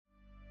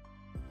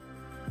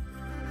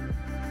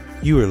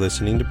You are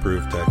listening to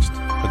Proof Text,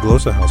 a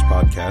Glossa House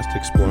podcast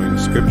exploring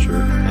Scripture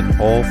and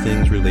all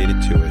things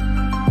related to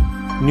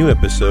it. New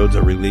episodes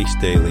are released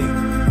daily.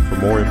 For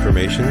more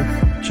information,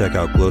 check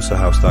out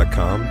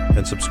glossahouse.com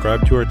and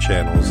subscribe to our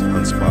channels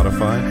on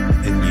Spotify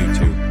and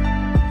YouTube.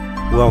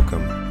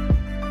 Welcome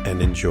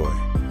and enjoy.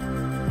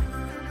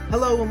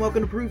 Hello and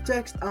welcome to Proof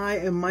Text. I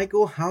am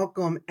Michael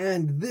Halcomb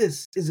and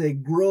this is a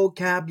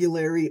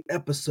Growcabulary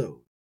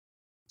episode.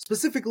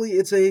 Specifically,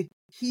 it's a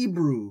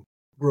Hebrew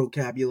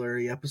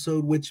Growcabulary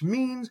episode, which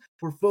means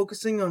we're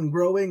focusing on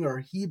growing our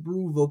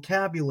Hebrew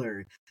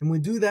vocabulary. And we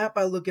do that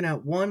by looking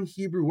at one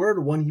Hebrew word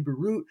or one Hebrew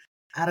root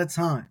at a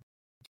time.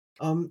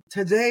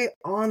 Today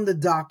on the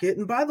docket,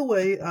 and by the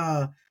way,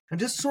 I'm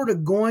just sort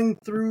of going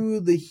through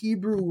the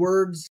Hebrew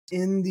words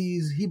in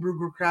these Hebrew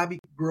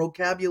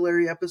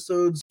Growcabulary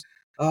episodes,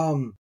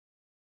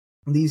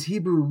 these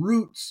Hebrew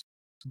roots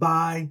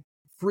by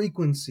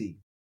frequency.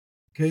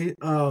 Okay,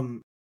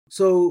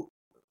 so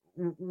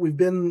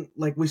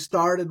we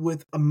started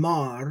with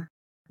amar,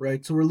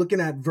 right? So we're looking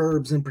at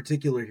verbs in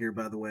particular here,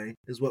 by the way,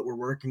 is what we're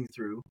working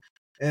through.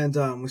 And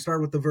we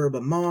started with the verb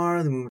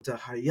amar, then we went to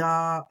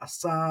haya,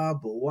 asa,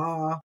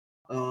 boa,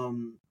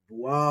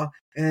 boa,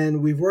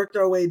 and we've worked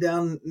our way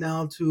down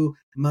now to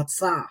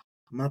matzah.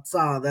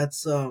 Matzah,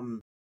 that's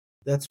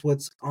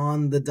what's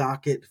on the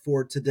docket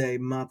for today,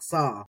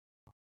 matzah.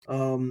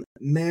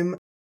 Mem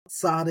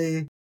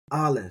sare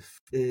aleph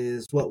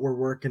is what we're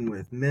working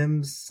with.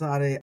 Mem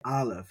sare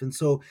aleph. And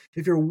so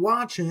if you're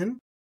watching,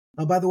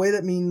 by the way,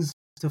 that means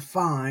to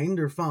find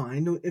or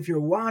find. If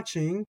you're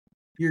watching,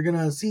 you're going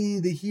to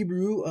see the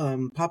Hebrew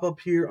pop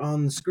up here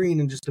on the screen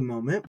in just a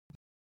moment.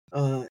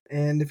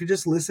 And if you're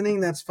just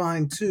listening, that's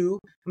fine too.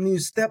 I'm going to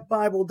use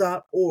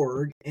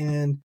stepbible.org,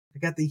 and I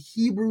got the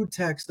Hebrew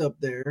text up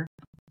there.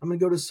 I'm going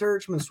to go to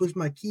search. I'm going to switch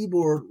my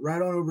keyboard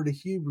right on over to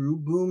Hebrew.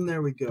 Boom,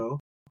 there we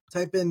go.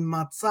 Type in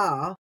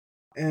matzah,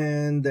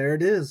 and there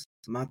it is,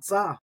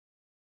 matzah.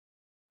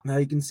 Now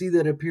you can see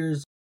that it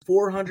appears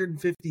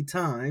 450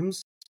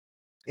 times,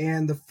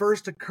 and the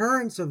first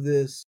occurrence of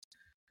this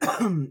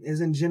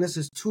is in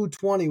Genesis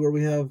 2:20, where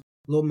we have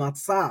lo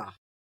matzah,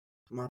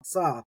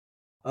 matzah,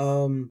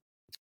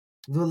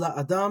 v'la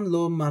adam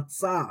lo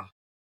matzah,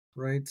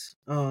 right?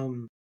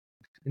 And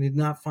he did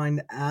not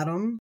find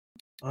Adam.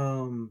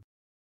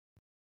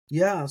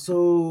 Yeah,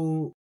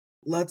 so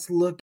let's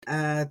look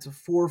at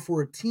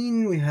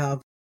 4:14. We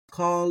have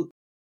called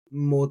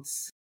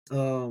motzai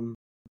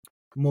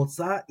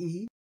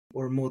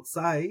or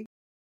motzai.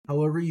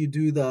 However, you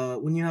do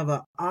when you have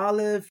a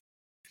aleph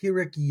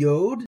hirik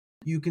yod,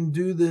 you can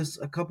do this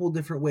a couple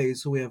different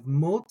ways. So we have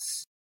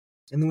motz,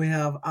 and then we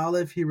have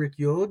aleph hirik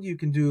yod. You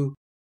can do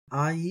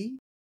ai,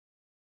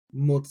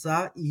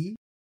 motzai,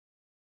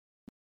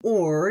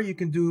 or you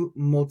can do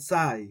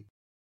motzai.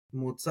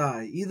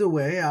 Motzai. Either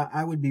way,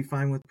 I would be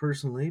fine with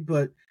personally,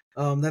 but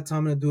that's how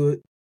I'm going to do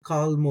it.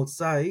 Kal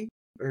motzai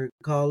or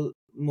kal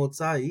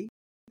motzai.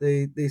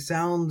 They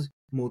sound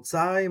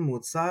motzai,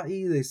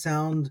 motzai. They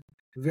sound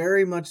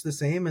very much the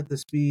same at the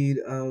speed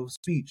of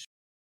speech.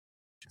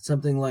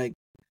 Something like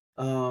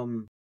v'haya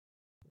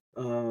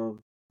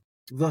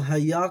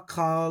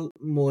kal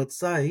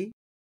motzai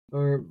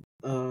or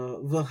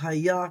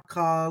v'haya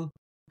kal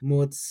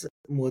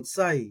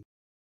motzai.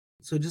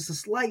 So just a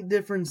slight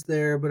difference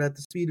there, but at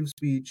the speed of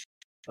speech,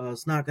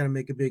 it's not going to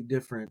make a big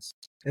difference.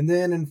 And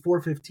then in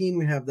 4:15,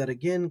 we have that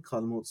again,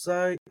 kal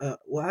motzai.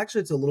 Well,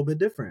 actually, it's a little bit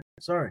different.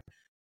 Sorry.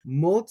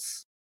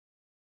 Motzao.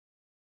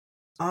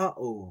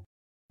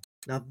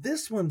 Now,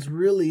 this one's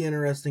really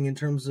interesting in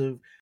terms of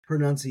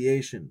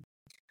pronunciation.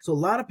 So a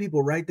lot of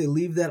people, right, they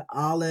leave that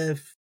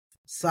aleph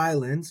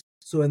silent.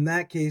 So in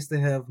that case,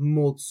 they have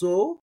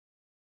motzo.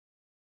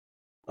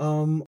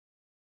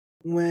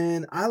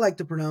 When I like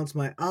to pronounce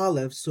my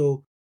aleph,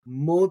 so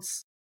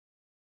motzao,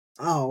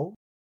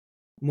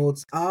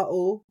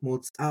 motzao,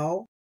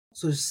 motzao.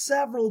 So there's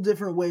several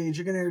different ways.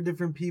 You're going to hear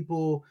different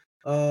people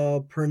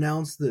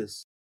pronounce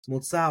this.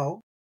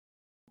 Motzao,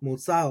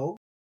 motzao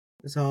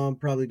is how I'm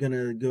probably going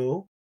to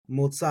go.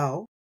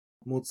 Motzao,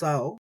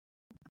 motzao.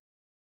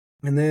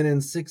 And then in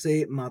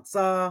 6-8,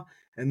 matzah.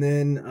 And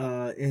then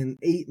in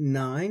 8 and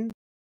 9,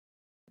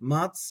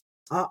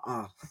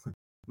 matza'a,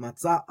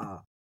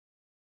 matza'a.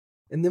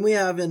 And then we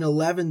have in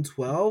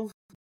 11-12,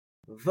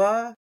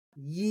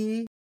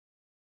 va-yi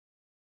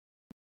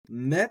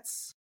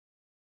metz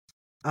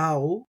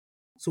ao.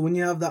 So when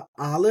you have the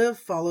aleph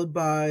followed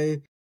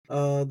by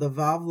the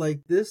vav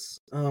like this,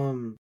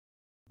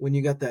 when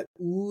you got that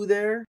oo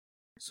there,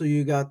 so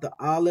you got the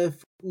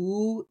aleph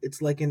oo,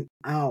 it's like an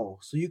ow.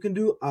 So you can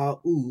do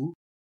au,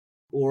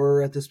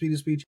 or at the speed of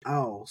speech,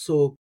 ow.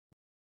 So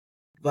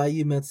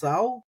va-yi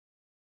metzao,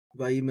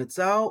 va-yi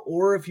metzao,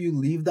 or if you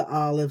leave the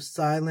aleph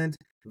silent,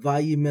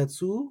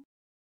 vayimetzu,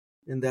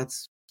 and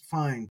that's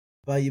fine.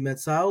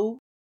 Vayimetzau,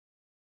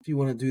 if you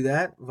want to do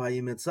that,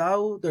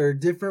 vayimetzau. There are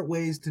different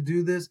ways to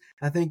do this.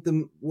 I think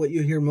what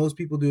you hear most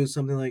people do is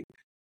something like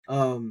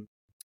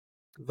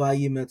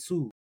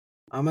vayimetzu.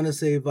 I'm going to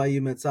say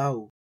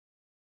vayimetzau.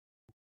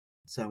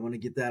 So I want to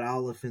get that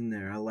aleph in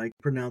there. I like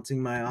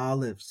pronouncing my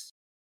olives.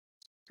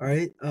 All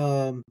right.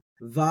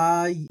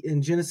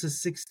 In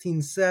Genesis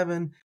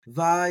 16:7,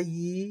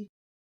 Vayi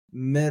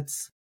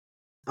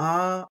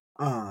Metza'a.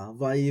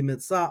 Vayi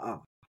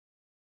Metza'a.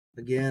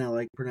 Again, I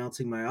like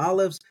pronouncing my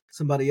olives.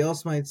 Somebody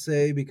else might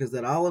say, because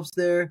that olive's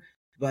there,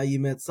 Vayi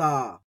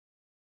Metza'a.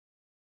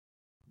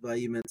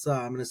 Vayi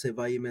Metza'a. I'm going to say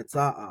Vayi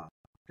Metza'a.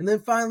 And then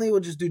finally,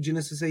 we'll just do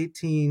Genesis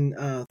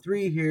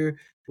 18:3 here.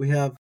 We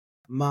have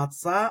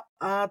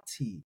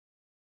Matza'ati.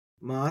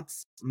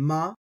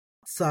 Matza'ati.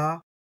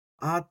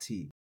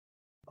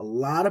 A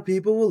lot of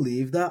people will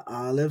leave the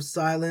aleph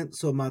silent.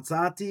 So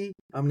matzati,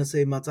 I'm going to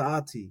say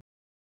mata'ati.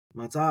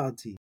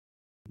 Mata'ati.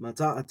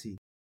 Mata'ati.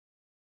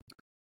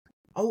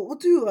 Oh, we'll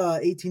do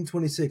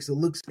 1826. It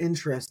looks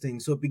interesting.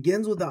 So it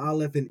begins with the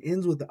aleph and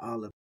ends with the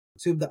aleph.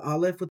 So you have the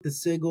aleph with the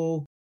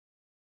sigil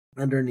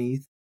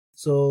underneath.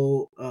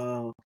 So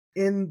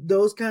in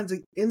those kinds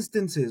of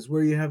instances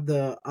where you have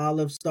the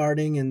aleph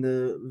starting and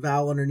the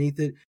vowel underneath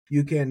it,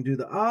 you can do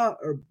the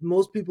or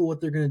most people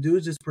what they're going to do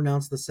is just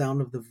pronounce the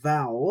sound of the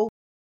vowel.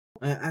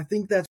 I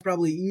think that's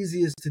probably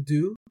easiest to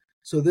do.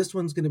 So this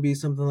one's going to be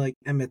something like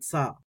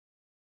emetza,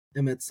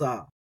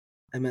 emetza,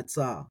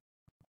 emetza.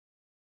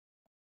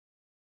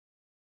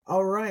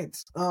 All right.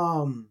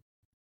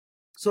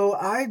 So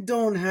I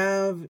don't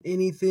have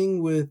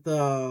anything with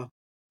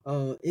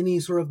any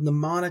sort of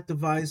mnemonic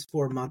device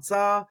for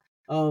matzah.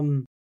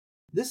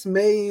 This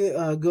may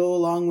go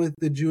along with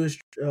the Jewish,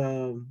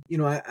 is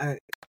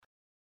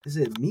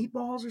it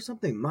meatballs or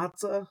something?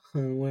 Matzah.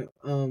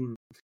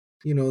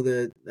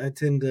 That I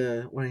tend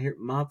to, when I hear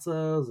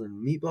matzahs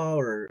and meatball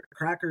or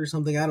cracker or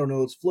something, I don't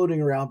know, it's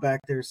floating around back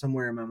there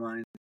somewhere in my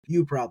mind.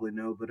 You probably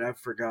know, but I've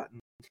forgotten.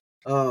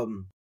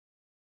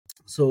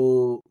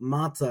 So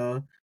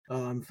matzah,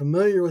 I'm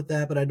familiar with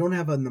that, but I don't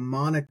have a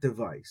mnemonic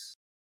device.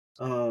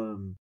 I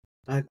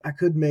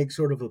could make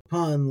sort of a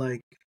pun,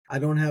 like I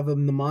don't have a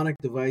mnemonic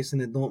device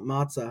and it don't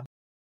matzah,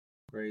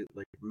 right?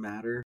 Like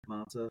matter,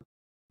 matzah.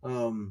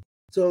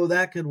 So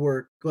that could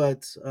work,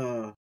 but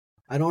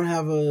I don't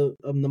have a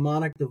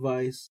mnemonic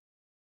device,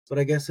 but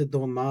I guess it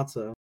don't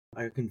matzah.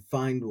 I can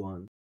find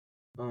one.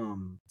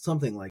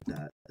 Something like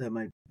that.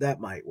 That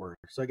might work.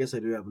 So I guess I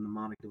do have a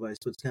mnemonic device,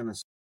 but it's kind of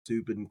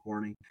stupid and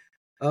corny.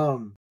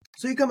 So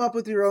you come up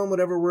with your own,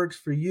 whatever works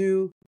for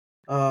you.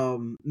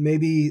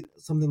 Maybe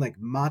something like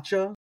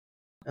matcha,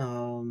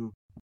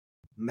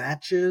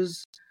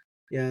 matches.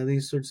 Yeah,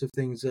 these sorts of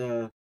things.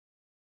 You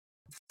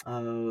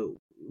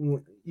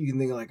can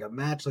think of like a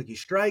match like you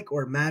strike,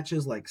 or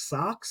matches like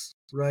socks,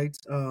 right?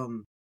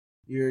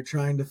 You're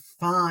trying to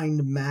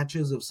find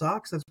matches of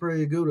socks. That's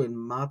pretty good one.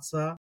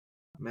 Matzah,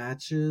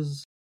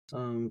 matches.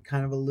 Kind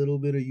of a little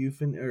bit of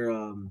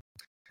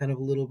kind of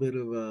a little bit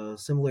of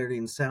similarity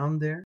in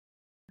sound there.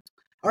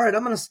 All right,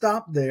 I'm gonna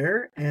stop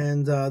there,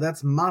 and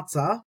that's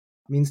matzah,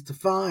 means to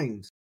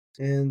find,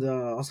 and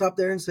I'll stop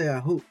there and say I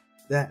hope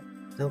that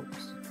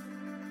helps.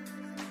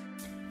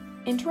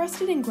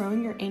 Interested in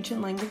growing your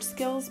ancient language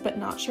skills but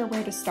not sure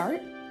where to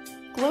start?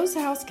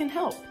 Glossa House can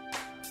help.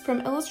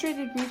 From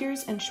illustrated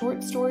readers and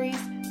short stories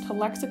to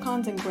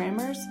lexicons and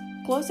grammars,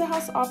 Glossa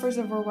House offers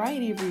a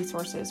variety of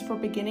resources for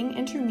beginning,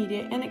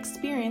 intermediate, and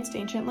experienced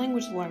ancient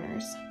language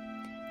learners.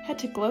 Head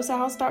to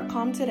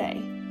glossahouse.com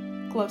today.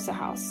 Glossa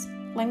House,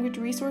 language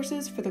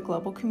resources for the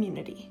global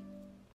community.